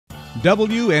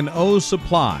W&O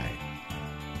Supply.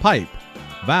 Pipe,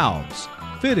 valves,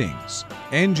 fittings,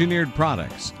 engineered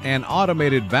products, and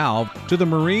automated valve to the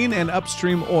marine and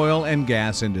upstream oil and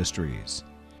gas industries.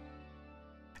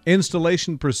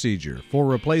 Installation procedure for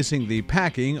replacing the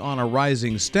packing on a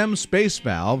rising stem space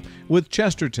valve with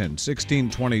Chesterton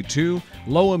 1622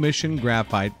 low-emission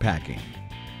graphite packing.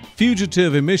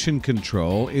 Fugitive emission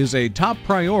control is a top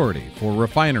priority for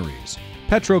refineries,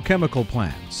 petrochemical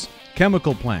plants,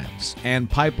 chemical plants, and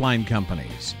pipeline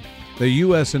companies. The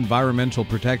U.S. Environmental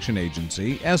Protection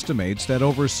Agency estimates that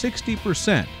over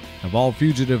 60% of all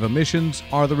fugitive emissions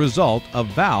are the result of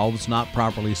valves not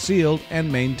properly sealed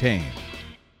and maintained.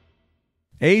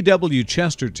 A.W.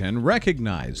 Chesterton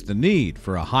recognized the need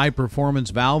for a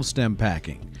high-performance valve stem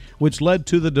packing, which led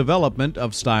to the development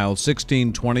of Style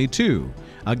 1622,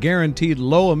 a guaranteed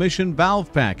low-emission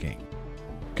valve packing.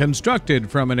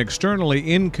 Constructed from an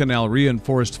externally in-canal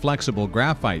reinforced flexible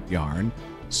graphite yarn,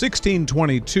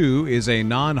 1622 is a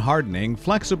non-hardening,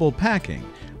 flexible packing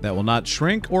that will not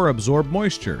shrink or absorb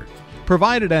moisture.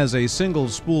 Provided as a single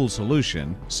spool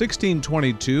solution,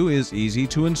 1622 is easy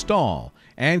to install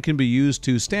and can be used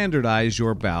to standardize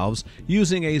your valves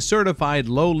using a certified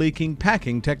low-leaking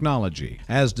packing technology,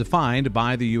 as defined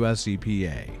by the U.S.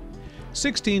 EPA.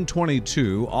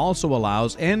 1622 also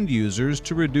allows end users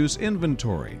to reduce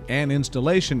inventory and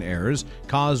installation errors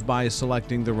caused by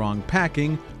selecting the wrong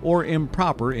packing or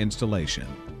improper installation.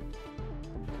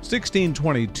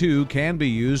 1622 can be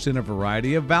used in a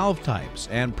variety of valve types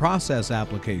and process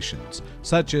applications,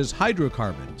 such as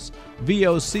hydrocarbons,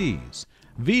 VOCs,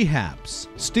 VHAPs,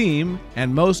 steam,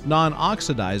 and most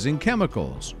non-oxidizing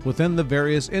chemicals within the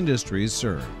various industries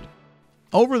served.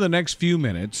 Over the next few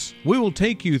minutes, we will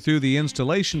take you through the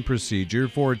installation procedure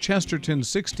for Chesterton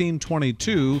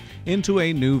 1622 into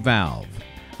a new valve.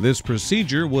 This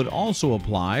procedure would also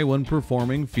apply when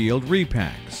performing field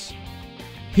repacks.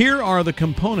 Here are the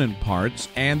component parts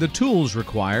and the tools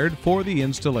required for the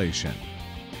installation.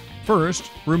 First,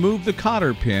 remove the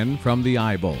cotter pin from the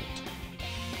eye bolt.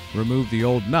 Remove the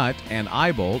old nut and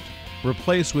eye bolt,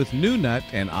 replace with new nut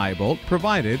and eye bolt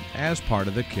provided as part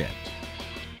of the kit.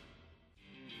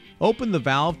 Open the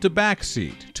valve to back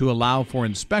seat to allow for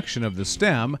inspection of the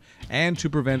stem and to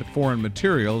prevent foreign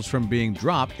materials from being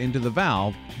dropped into the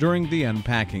valve during the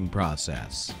unpacking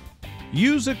process.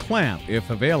 Use a clamp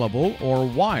if available or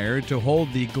wire to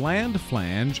hold the gland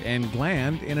flange and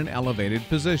gland in an elevated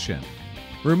position.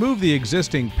 Remove the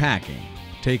existing packing,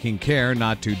 taking care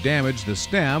not to damage the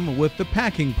stem with the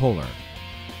packing puller.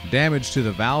 Damage to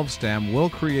the valve stem will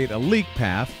create a leak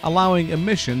path, allowing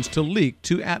emissions to leak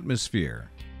to atmosphere.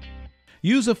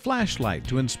 Use a flashlight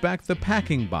to inspect the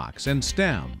packing box and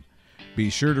stem. Be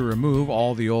sure to remove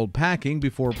all the old packing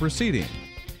before proceeding.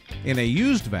 In a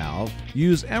used valve,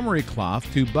 use emery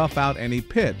cloth to buff out any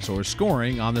pits or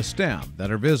scoring on the stem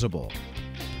that are visible.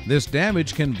 This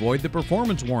damage can void the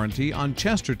performance warranty on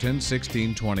Chesterton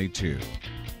 1622.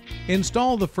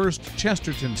 Install the first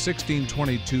Chesterton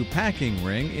 1622 packing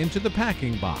ring into the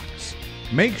packing box.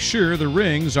 Make sure the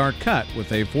rings are cut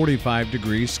with a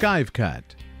 45-degree skive cut.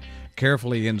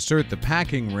 Carefully insert the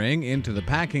packing ring into the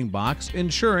packing box,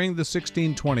 ensuring the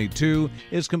 1622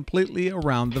 is completely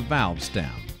around the valve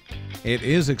stem. It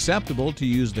is acceptable to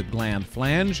use the gland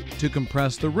flange to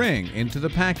compress the ring into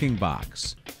the packing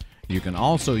box. You can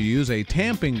also use a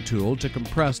tamping tool to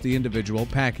compress the individual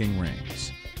packing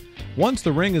rings. Once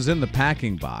the ring is in the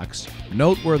packing box,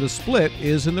 note where the split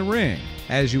is in the ring,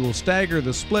 as you will stagger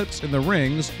the splits in the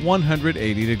rings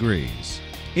 180 degrees.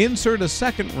 Insert a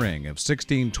second ring of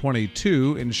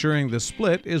 1622, ensuring the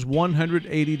split is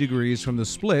 180 degrees from the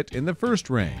split in the first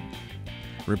ring.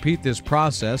 Repeat this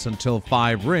process until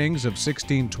 5 rings of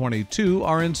 1622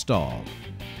 are installed.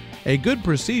 A good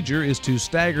procedure is to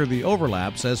stagger the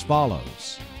overlaps as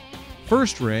follows.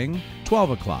 First ring, 12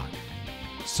 o'clock.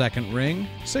 Second ring,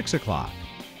 6 o'clock.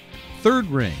 Third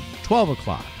ring, 12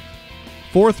 o'clock.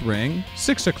 Fourth ring,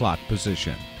 6 o'clock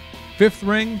position. Fifth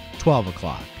ring, 12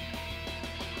 o'clock.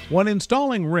 When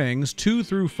installing rings 2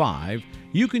 through 5,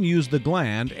 you can use the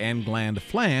gland and gland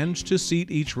flange to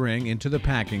seat each ring into the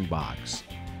packing box.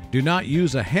 Do not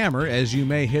use a hammer, as you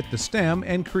may hit the stem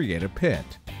and create a pit.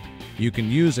 You can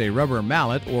use a rubber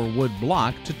mallet or wood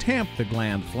block to tamp the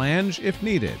gland flange if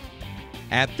needed.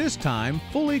 At this time,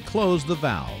 fully close the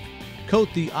valve. Coat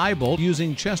the eye bolt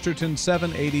using Chesterton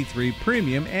 783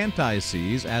 Premium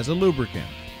Anti-Seize as a lubricant.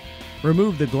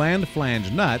 Remove the gland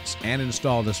flange nuts and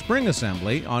install the spring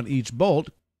assembly on each bolt.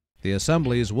 The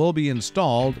assemblies will be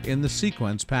installed in the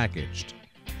sequence packaged.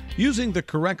 Using the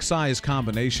correct size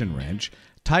combination wrench,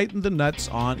 tighten the nuts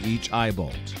on each eye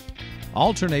bolt.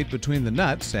 Alternate between the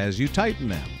nuts as you tighten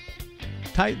them.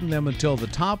 Tighten them until the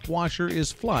top washer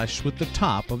is flush with the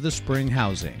top of the spring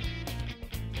housing.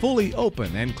 Fully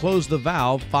open and close the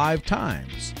valve 5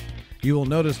 times. You will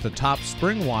notice the top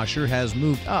spring washer has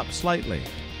moved up slightly.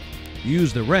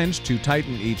 Use the wrench to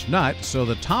tighten each nut so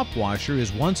the top washer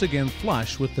is once again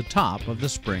flush with the top of the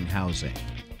spring housing.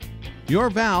 Your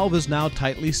valve is now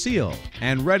tightly sealed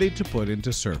and ready to put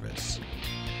into service.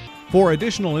 For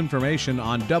additional information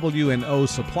on W&O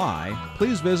Supply,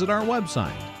 please visit our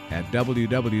website at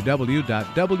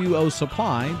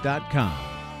www.wosupply.com.